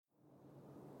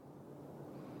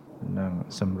นั่ง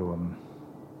สำรวม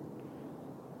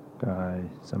กาย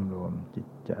สำรวมจิต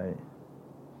ใจ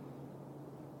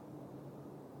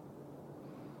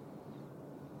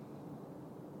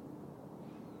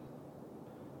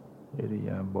อิริย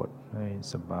าบถให้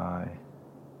สบาย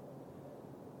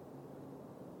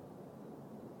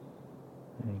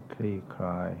ให้คลี่คล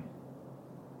าย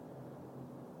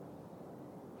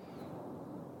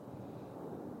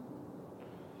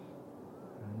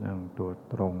นั่งตัว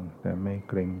ตรงแต่ไม่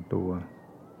เกร็งตัว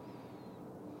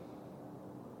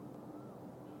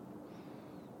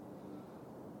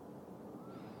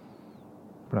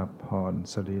ปรับผ่อน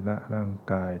สรีระร่าง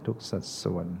กายทุกสัด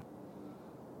ส่วน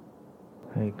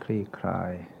ให้คลี่คลา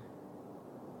ย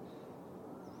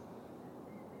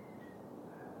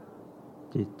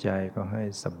จิตใจก็ให้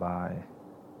สบาย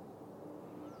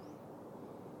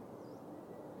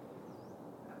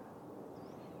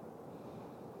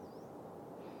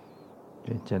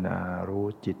พิจารณารู้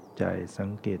จิตใจสั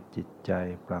งเกตจิตใจ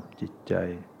ปรับจิตใจ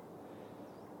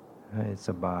ให้ส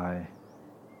บาย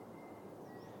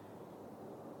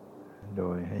โด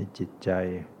ยให้จิตใจ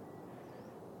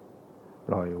ป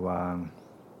ล่อยวาง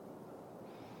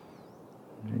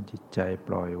ให้จิตใจป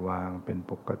ล่อยวางเป็น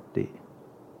ปกติ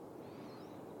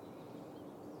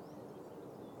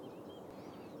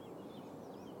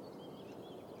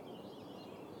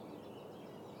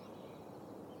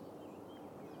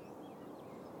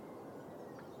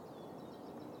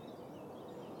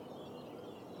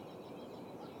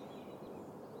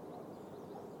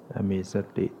มีส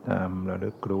ติตามระ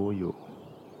ลึกรู้อยู่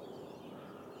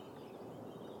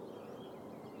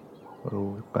รู้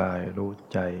กายรู้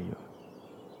ใจอยู่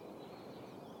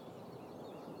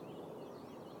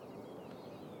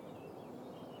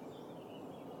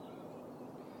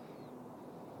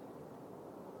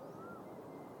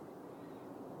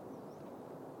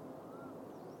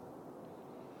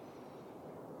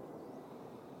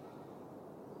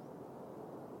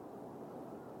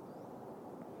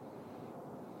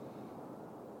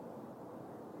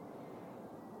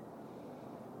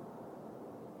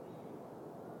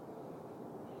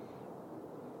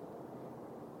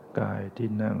กายที่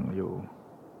นั่งอยู่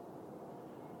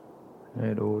ให้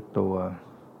รู้ตัว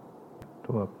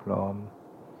ทั่วพร้อม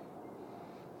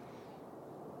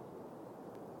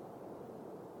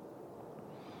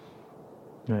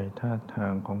ในท่าทา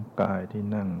งของกายที่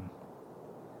นั่ง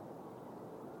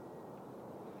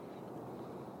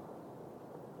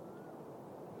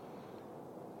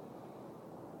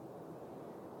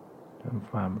ทำ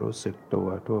ความรู้สึกตัว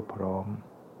ทั่วพร้อม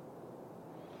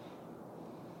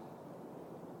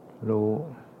รู้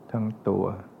ทั้งตัว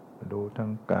รู้ทั้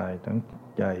งกายทั้ง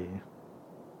ใจ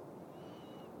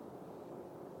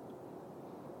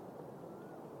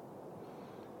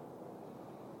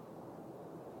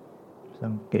สั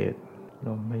งเกตล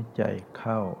มหายใจเ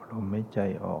ข้าลมหายใจ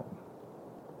ออก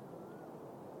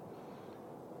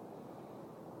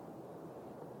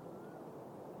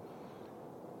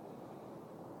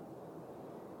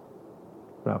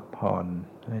ปรับผ่อน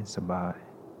ให้สบาย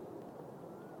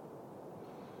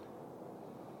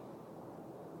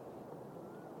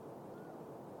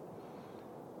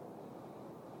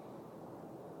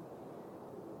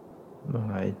เมื่อ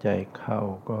หายใจเข้า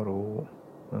ก็รู้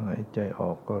เมื่อหายใจอ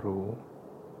อกก็รู้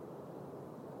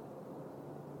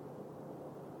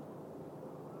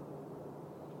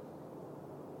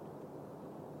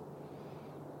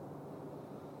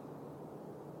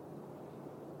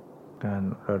การ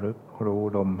ระลึกรู้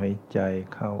ลมหายใจ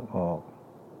เข้าออก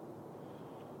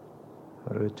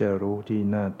หรือจะรู้ที่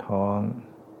หน้าท้อง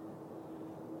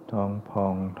ท้องพอ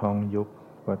งท้องยุบ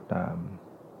ก็ตาม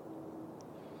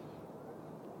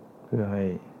เพื่อให้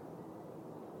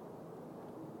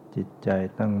จิตใจ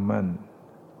ตั้งมั่น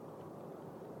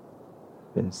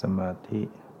เป็นสมาธิ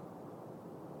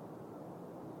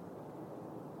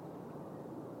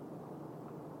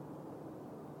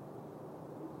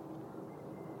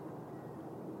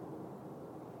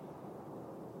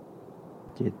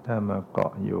จิตถ้ามาเกา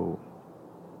ะอยู่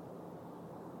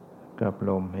กับล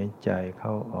มหายใจเข้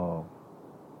าออก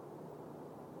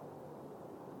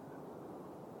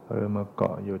หรือมาเก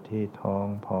าะอยู่ที่ท้อง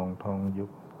พองท้องยุ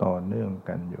บต่อเนื่อง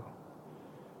กันอยู่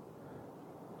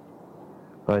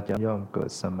ก็จะย่อมเกิ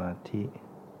ดสมาธิ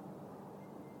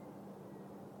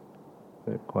เ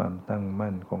กิดความตั้ง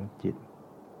มั่นของจิต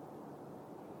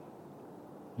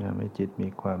ทำให้จิตมี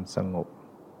ความสงบ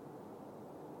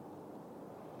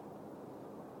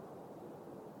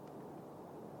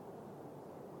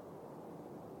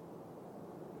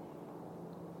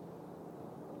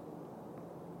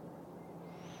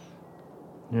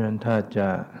งั้นถ้าจะ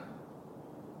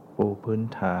ปูพื้น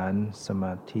ฐานสม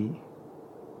าธิ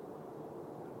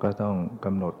ก็ต้องก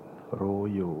ำหนด รู้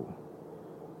อยู่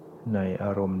ในอ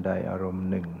ารมณ์ใดอารมณ์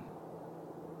หนึ่ง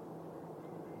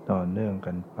ต่อเนื่อง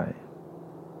กันไป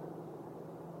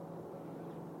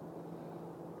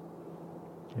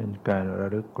เป็นการระ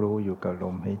ลึกรู้อยู่กับล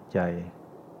มหายใจ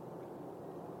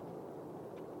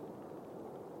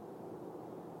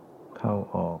เข้า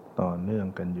ออกต่อเนื่อง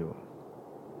กันอยู่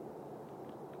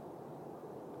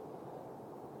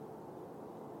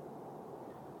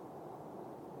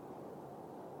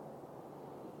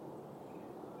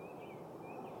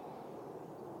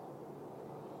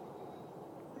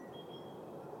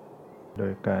โด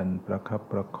ยการประคับ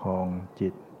ประคองจิ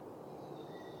ต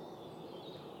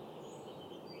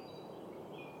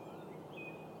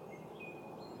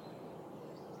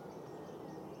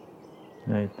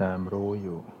ให้ตามรู้อ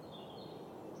ยู่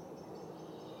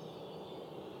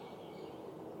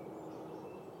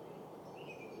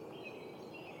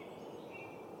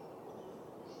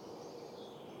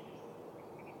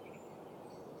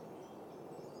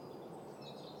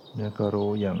แล้วก็รู้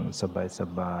อย่างส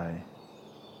บายๆ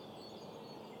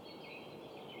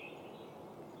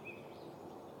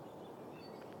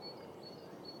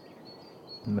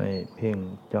ไม่เพ่ง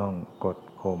จ้องกด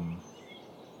ข่ม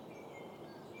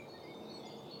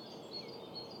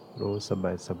รู้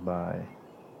สบายๆ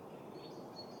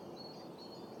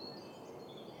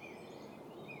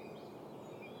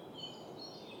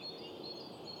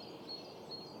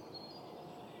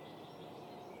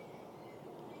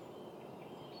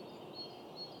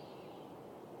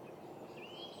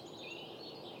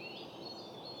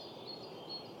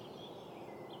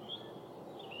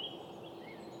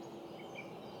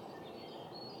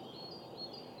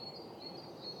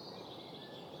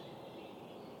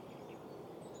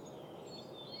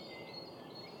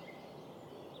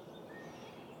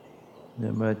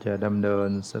เมื่อจะดำเนิน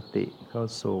สติเข้า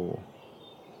สู่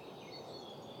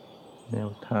แนว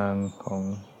ทางของ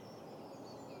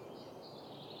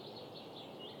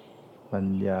ปัญ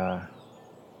ญา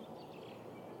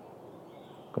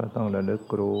ก็ต้องระลึก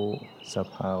รู้ส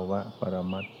ภาวะปร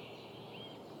มัตถ์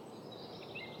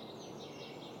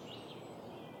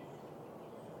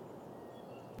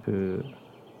คือ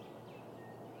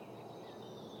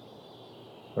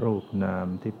รูปนาม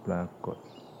ที่ปรากฏ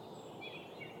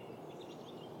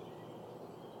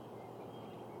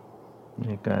ใ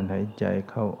นการหายใจ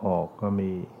เข้าออกก็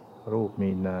มีรูปมี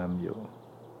นามอยู่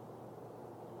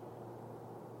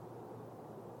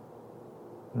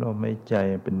ลมหายใจ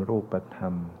เป็นรูปธรร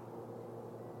ม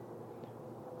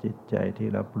จิตใจที่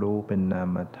รับรู้เป็นนา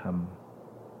มธรรม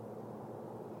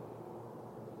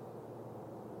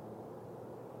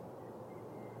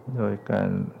โดยการ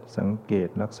สังเกต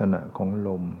ลักษณะของล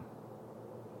ม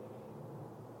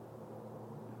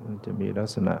มันจะมีลัก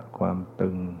ษณะความตึ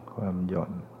งความหย่อ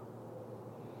น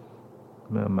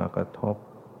เมื่อมากระทบ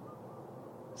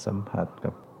สัมผัส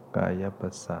กับกายปร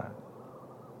ะสาท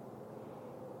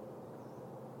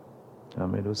ท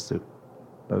ำให้รู้สึก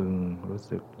ตึงรู้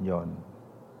สึกหย่อน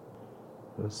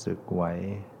รู้สึกไหว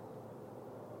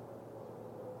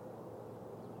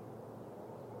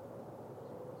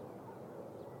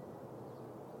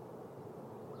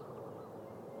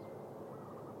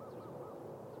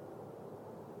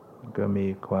ก็มี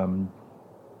ความ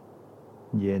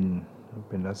เย็น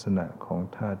เป็นลักษณะของ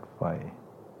ธาตุไฟ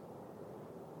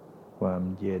ความ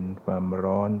เย็นความ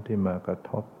ร้อนที่มากระ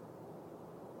ทบ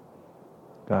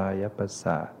กายประส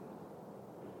าท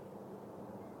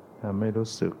ทำให้รู้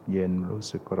สึกเย็นรู้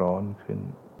สึกร้อนขึ้น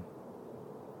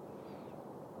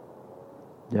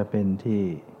จะเป็นที่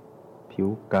ผิว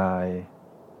กาย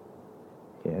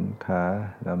แขนขา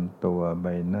ลำตัวใบ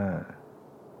หน้า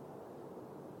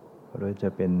หรือจะ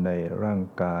เป็นในร่าง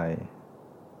กาย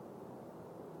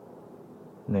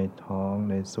ในท้อง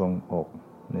ในทรวงอก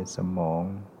ในสมอง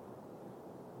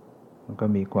มันก็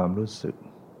มีความรู้สึก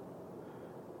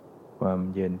ความ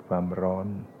เย็นความร้อน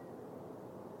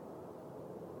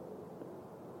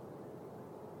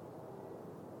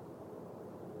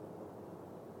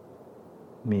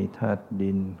มีธาตุ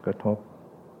ดินกระทบ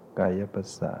กายประ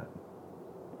สาท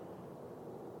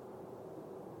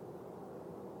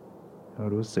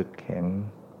รู้สึกแข็ง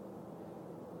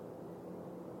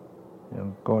อย่าง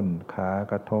ก้นขา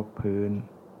กระทบพื้น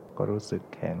ก็รู้สึก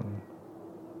แข็ง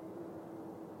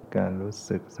การรู้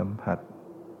สึกสัมผัส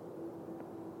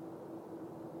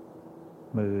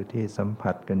มือที่สัม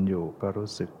ผัสกันอยู่ก็รู้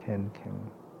สึกแข็ง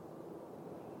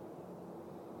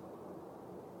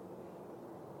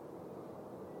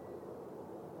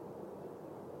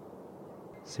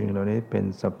สิ่งเหล่านี้เป็น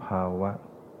สภาวะ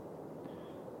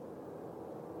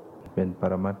เป็นป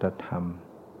รมัตถธรรม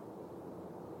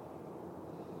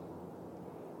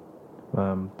คว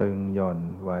ามตึงหย่อน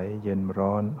ไหวเย็น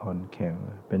ร้อนอ่อนแข็ง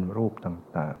เป็นรูป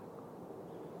ต่างๆ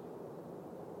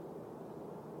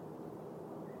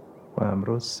ความ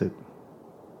รู้สึก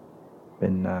เป็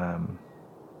นนาม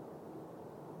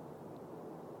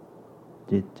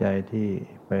จิตใจที่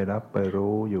ไปรับไป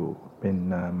รู้อยู่เป็น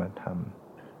นามธรรม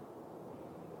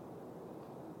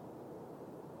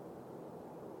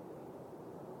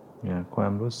ควา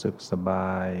มรู้สึกสบ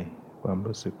ายความ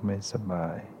รู้สึกไม่สบา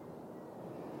ย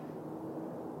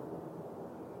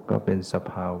ก็เป็นส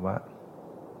ภาวะ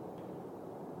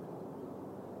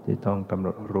ที่ต้องกำหน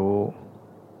ดรู้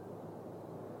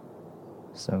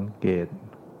สังเกต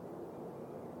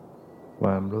คว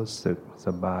ามรู้สึกส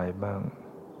บายบ้าง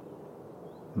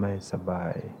ไม่สบา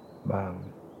ยบ้าง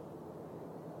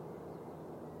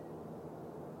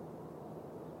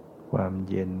ความ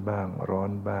เย็นบ้างร้อ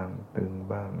นบ้างตึง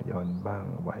บ้างหย่อนบ้าง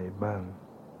ไหวบ้าง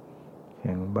แ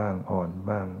ข็งบ้างอ่อน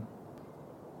บ้าง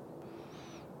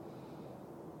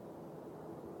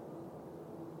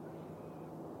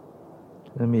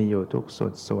และมีอยู่ทุก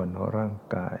ส่วนของร่าง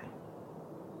กาย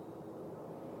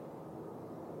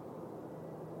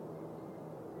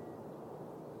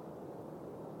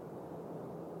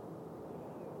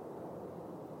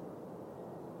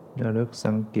ระลึก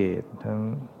สังเกตทั้ง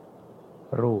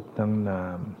รูปทั้งนา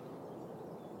ม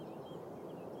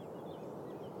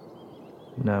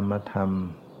นามธรรม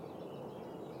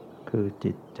คือ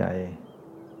จิตใจ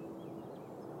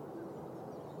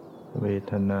เว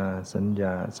ทนาสัญญ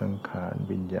าสังขาร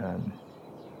วิญญาณ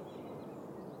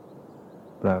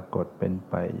ปรากฏเป็น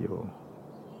ไปอยู่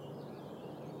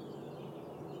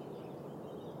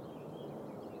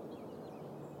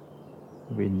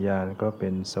วิญญาณก็เป็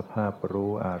นสภาพ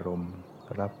รู้อารมณ์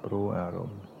รับรู้อาร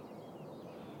มณ์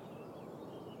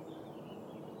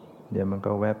เดี๋ยวมัน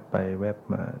ก็แวบไปแวบ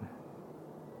มา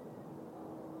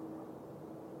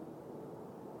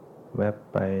แวบ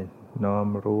ไปน้อม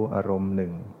รู้อารมณ์หนึ่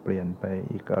งเปลี่ยนไป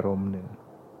อีกอารมณ์หนึ่ง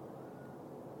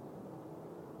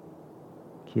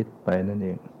คิดไปนั่นเอ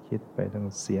งคิดไปทั้ง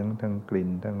เสียงทั้งกลิ่น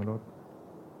ทั้งรส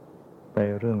ไป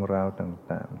เรื่องราว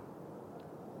ต่างๆ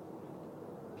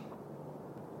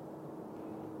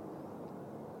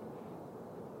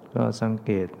ก็สังเ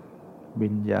กตวิ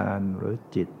ญญาณหรือ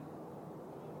จิต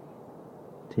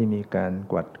ที่มีการ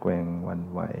กวัดแกว่งหวั่น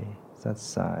ไหวซัด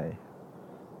สาย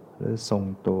หรือทรง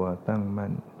ตัวตั้ง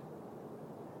มั่น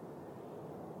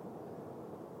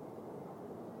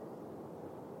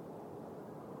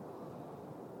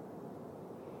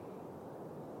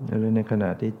หรือในขณะ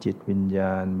ที่จิตวิญญ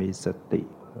าณมีสติ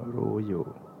รู้อยู่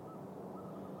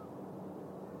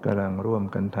กำลังร่วม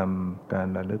กันทำการ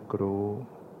ระลึกรู้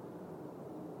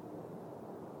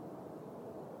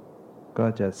ก็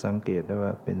จะสังเกตได้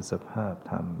ว่าเป็นสภาพ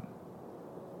ธรรม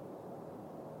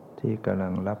ที่กำลั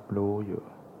งรับรู้อยู่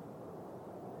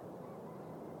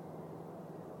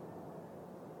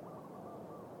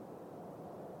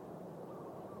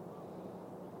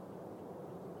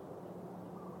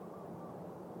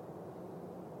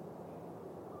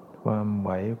ความไหว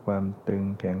ความตึง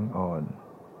แข็งอ่อน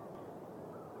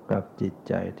กับจิตใ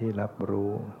จที่รับ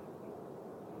รู้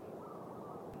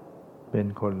เป็น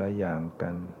คนละอย่างกั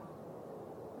น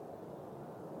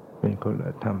เป็นคนล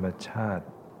ะธรรมชาติ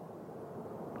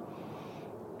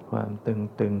ความ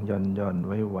ตึงหย่อนไ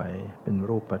หวเป็น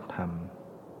รูปธรรม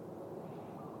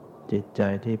จิตใจ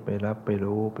ที่ไปรับไป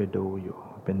รู้ไปดูอยู่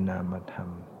เป็นนามธรรม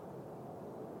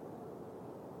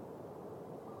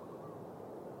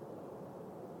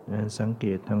สังเก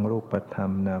ตทั้งรูปธรร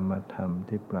มนามธรรม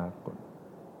ที่ปรากฏ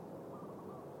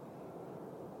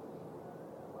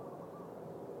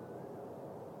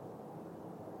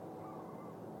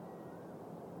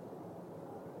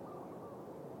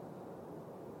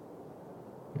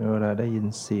เวลาได้ยิน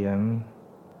เสียง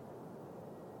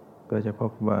ก็จะพ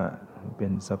บว่าเป็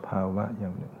นสภาวะอย่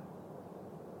างหนึ่ง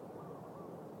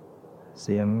เ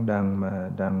สียงดัง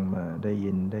มาได้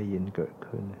ยินเกิด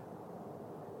ขึ้น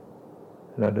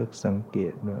ระลึกสังเก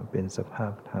ตว่าเป็นสภา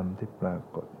พธรรมที่ปรา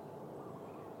กฏ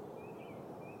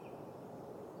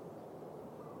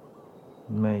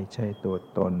ไม่ใช่ตัว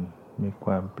ตนมีค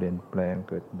วามเปลี่ยนแปลง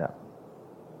เกิดดับ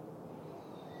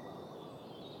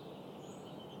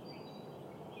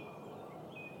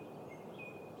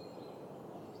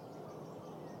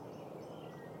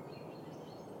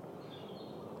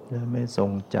และไม่ส่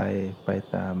งใจไป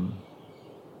ตาม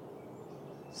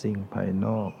สิ่งภายน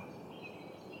อก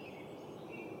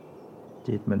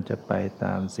จิตมันจะไปต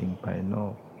ามสิ่งภายนอ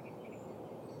ก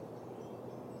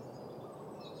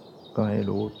ก็ให้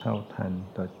รู้เท่าทัน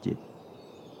ต่อจิต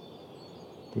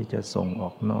ที่จะส่งอ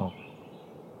อกนอก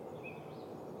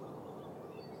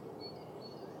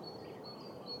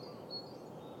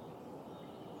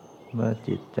มื่อ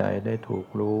จิตใจได้ถูก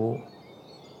รู้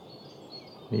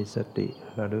มีสติ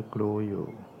ระลึกรู้อยู่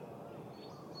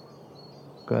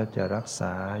ก็จะรักษ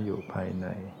าอยู่ภายใน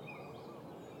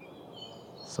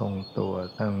ทรงตัว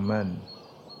ตั้งมั่น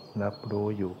รับรู้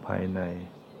อยู่ภายใน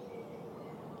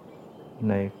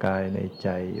กายในใจ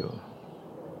อยู่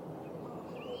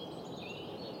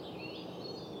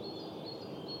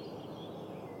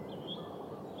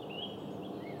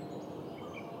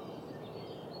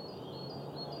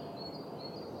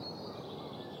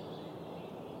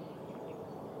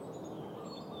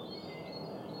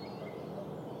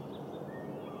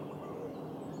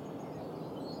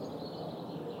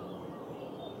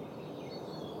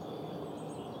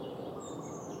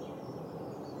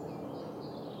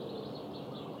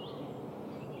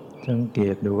สังเก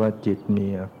ตดูว่าจิตมี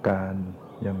อาการ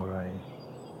อย่างไร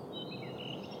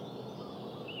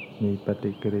มีป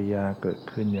ฏิกิริยาเกิด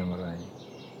ขึ้นอย่างไร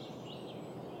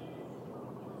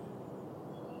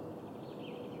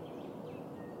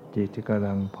จิตที่กำ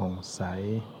ลังผ่องใส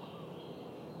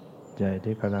ใจ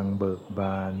ที่กำลังเบิกบ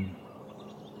าน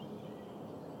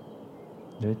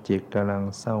หรือจิตกำลัง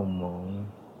เศร้าหมอง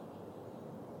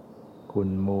ขุ่น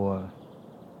มัว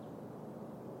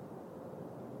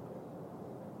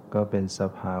ก็เป็นส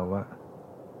ภาวะ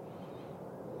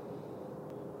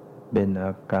เป็นอ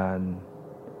าการ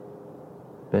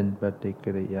เป็นปฏิ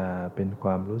กิริยา เป็นคว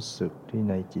ามรู้สึกที่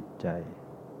ในจิตใจ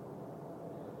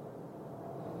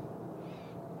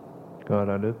ก็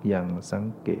ระลึกอย่างสัง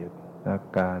เกตอา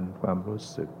การความรู้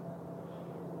สึก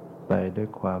ไปด้วย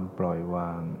ความปล่อยว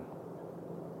าง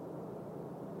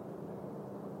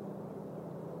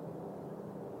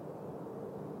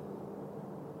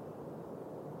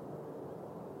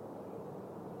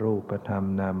รูปธรรม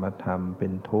นามธรรมเป็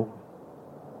นทุกข์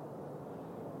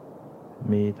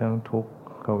มีทั้งทุก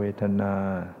ขเวทนา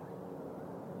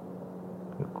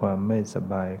คือความไม่ส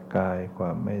บายกายคว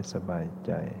ามไม่สบายใ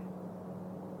จ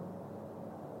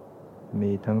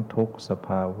มีทั้งทุกขสภ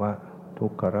าวะทุ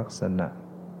กขลักษณะ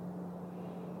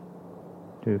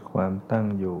คือความตั้ง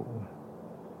อยู่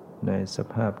ในส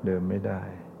ภาพเดิมไม่ได้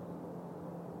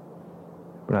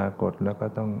ปรากฏแล้วก็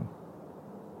ต้อง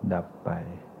ดับไป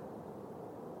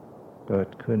เกิ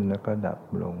ดขึ้นแล้วก็ดับ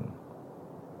ลง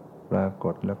ปราก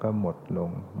ฏแล้วก็หมดล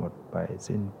งหมดไป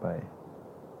สิ้นไป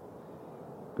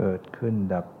เกิดขึ้น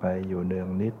ดับไปอยู่เนือง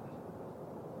นิด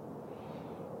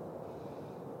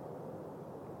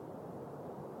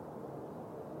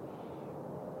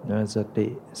สติ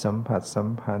สัมผัสสัม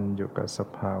พันธ์อยู่กับส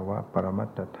ภาวะปรมัต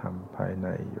ถธรรมภายใน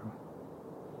อยู่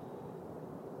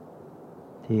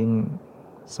ทิ้ง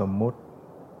สมมุติ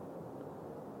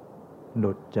ห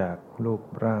ลุดจากรูป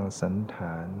ร่างสันฐ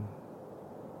าน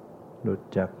หลุด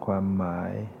จากความหมา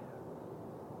ย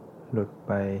หลุดไ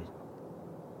ป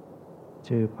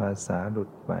ชื่อภาษาหลุด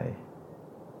ไป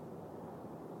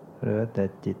เหลือแต่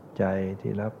จิตใจ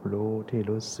ที่รับรู้ที่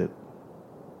รู้สึก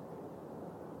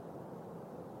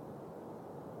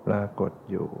ปรากฏ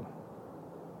อยู่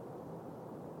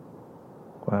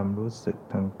ความรู้สึก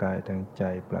ทางกายทางใจ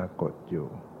ปรากฏอยู่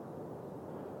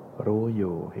รู้อ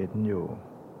ยู่เห็นอยู่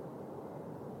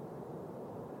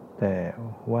แต่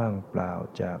ว่างเปล่า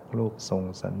จากรูปทรง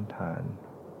สันฐาน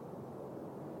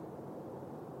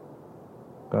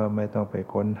ก็ไม่ต้องไป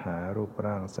ค้นหารูป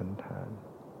ร่างสันฐาน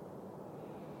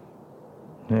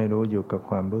ให้รู้อยู่กับ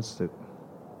ความรู้สึก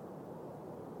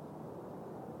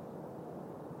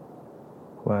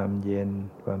ความเย็น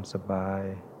ความสบาย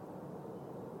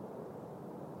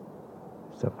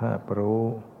สภาพรู้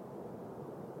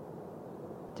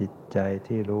จิตใจ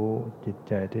ที่รู้จิต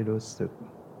ใจที่รู้สึก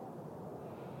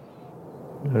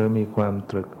หรือมีความ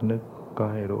ตรึกนึกก็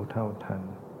ให้รู้เท่าทัน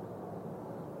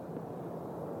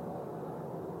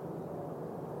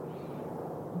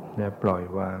และปล่อย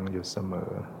วางอยู่เสม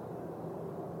อ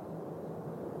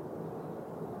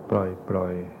ปล่อ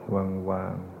ยวา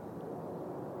ง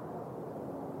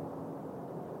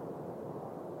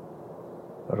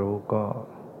รู้ก็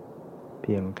เ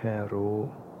พียงแค่รู้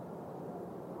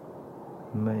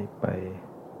ไม่ไป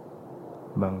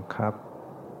บังคับ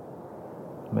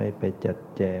ไม่ไปจัด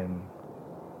แจง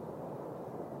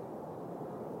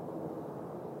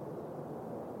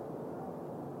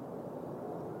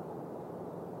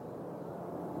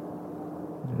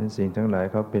สิ่งทั้งหลาย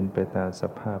เขาเป็นไปตามส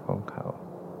ภาพของเขา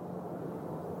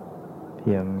เ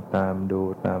พียงตามดู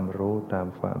ตามรู้ตาม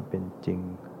ความเป็นจริง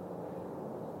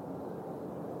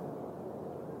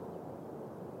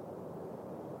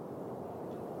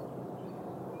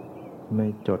ไม่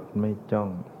จดไม่จ้อง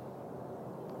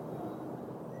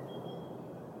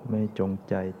ไม่จง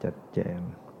ใจจัดแจง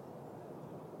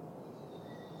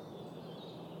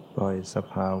ปล่อยส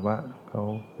ภาวะเขา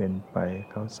เป็นไป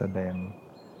เขาแสดง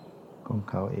ของ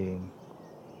เขาเอง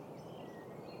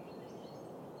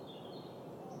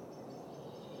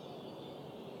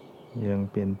ยัง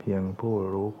เป็นเพียงผู้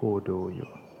รู้ผู้ดูอ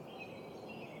ยู่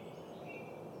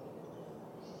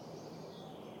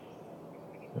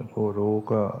ผู้รู้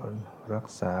ก็รัก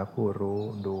ษาผู้รู้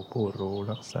ดูผู้รู้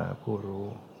รักษาผู้รู้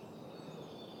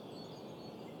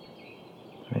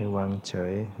ให้วางเฉ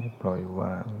ยให้ปล่อยว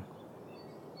าง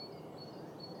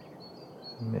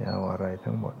ไม่เอาอะไร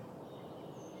ทั้งหมด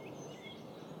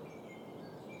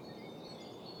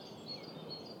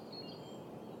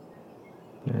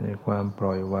ในความป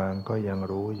ล่อยวางก็ยัง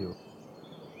รู้อยู่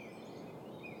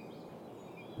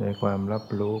ในความรับ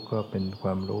รู้ก็เป็นคว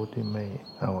ามรู้ที่ไม่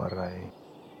เอาอะไร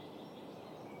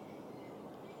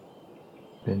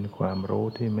เป็นความรู้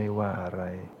ที่ไม่ว่าอะไร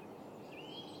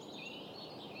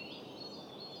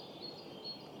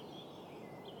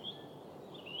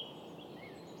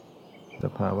ส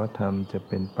ภาวธรรมจะเ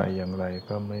ป็นไปอย่างไร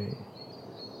ก็ไ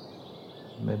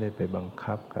ม่ได้ไปบัง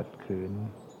คับขัดขืน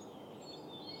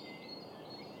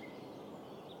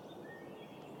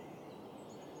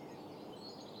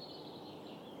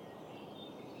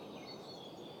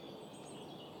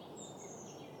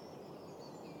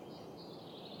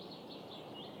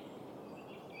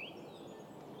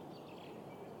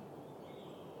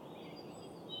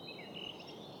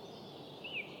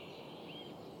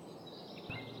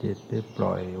จิตที่ป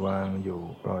ล่อยวางอยู่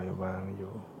ปล่อยวางอ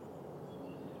ยู่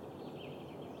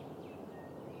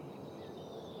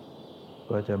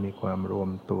ก็จะมีความรว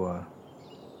มตัว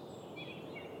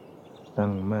ตั้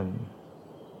งมั่น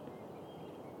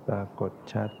ปรากฏ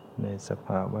ชัดในสภ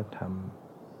าวธรรม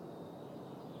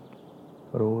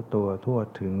รู้ตัวทั่ว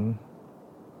ถึง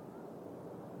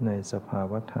ในสภา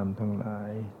วธรรมทั้งหลา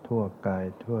ยทั่วกาย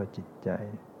ทั่วจิตใจ